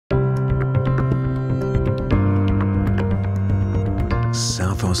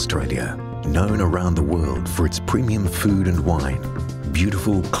Australia, known around the world for its premium food and wine,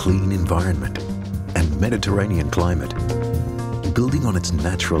 beautiful, clean environment, and Mediterranean climate. Building on its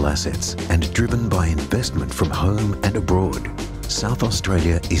natural assets and driven by investment from home and abroad, South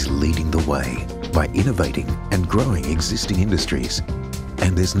Australia is leading the way by innovating and growing existing industries.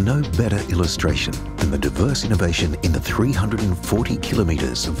 And there's no better illustration than the diverse innovation in the 340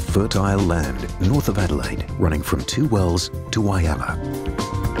 kilometres of fertile land north of Adelaide, running from Two Wells to Whyalla.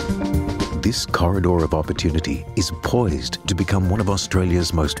 This corridor of opportunity is poised to become one of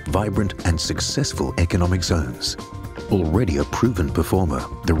Australia's most vibrant and successful economic zones. Already a proven performer,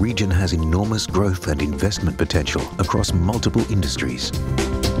 the region has enormous growth and investment potential across multiple industries.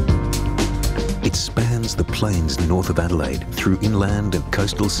 It spans the plains north of Adelaide through inland and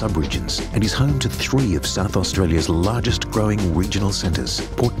coastal subregions and is home to 3 of South Australia's largest growing regional centres,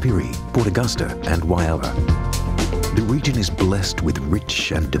 Port Augusta and Whyalla. The region is blessed with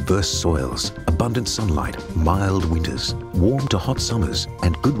rich and diverse soils, abundant sunlight, mild winters, warm to hot summers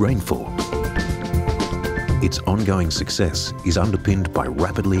and good rainfall. Its ongoing success is underpinned by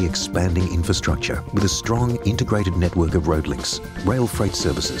rapidly expanding infrastructure with a strong integrated network of road links, rail freight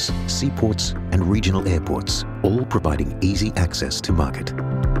services, seaports and regional airports, all providing easy access to market.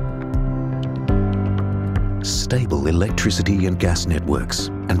 Stable electricity and gas networks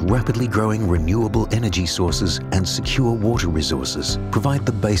and rapidly growing renewable energy sources and secure water resources provide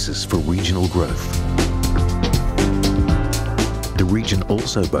the basis for regional growth. The region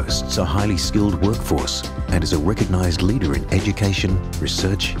also boasts a highly skilled workforce and is a recognised leader in education,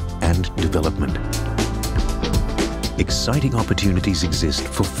 research and development. Exciting opportunities exist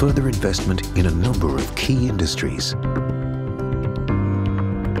for further investment in a number of key industries.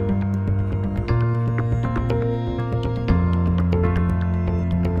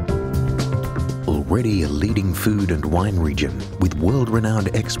 Already a leading food and wine region with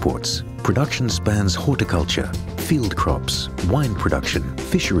world-renowned exports, production spans horticulture, field crops, wine production,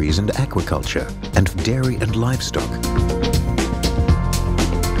 fisheries and aquaculture, and dairy and livestock.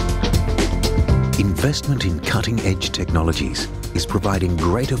 Investment in cutting-edge technologies is providing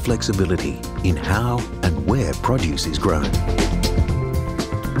greater flexibility in how and where produce is grown.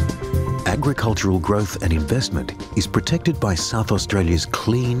 Agricultural growth and investment is protected by South Australia's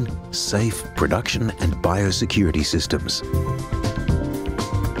clean, safe production and biosecurity systems.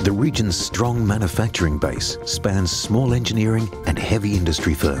 The region's strong manufacturing base spans small engineering and heavy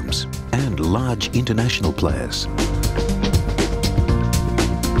industry firms and large international players.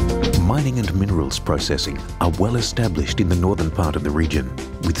 Mining and minerals processing are well established in the northern part of the region,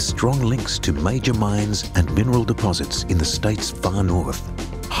 with strong links to major mines and mineral deposits in the state's far north.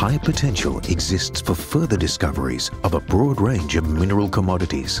 High potential exists for further discoveries of a broad range of mineral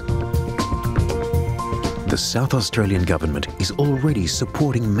commodities. The South Australian Government is already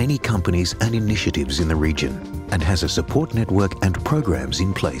supporting many companies and initiatives in the region and has a support network and programs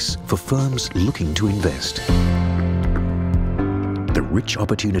in place for firms looking to invest. The rich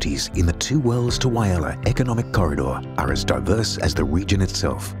opportunities in the Two Wells to Whyalla economic corridor are as diverse as the region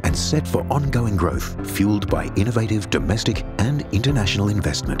itself and set for ongoing growth fueled by innovative domestic and international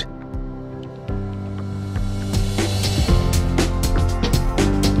investment.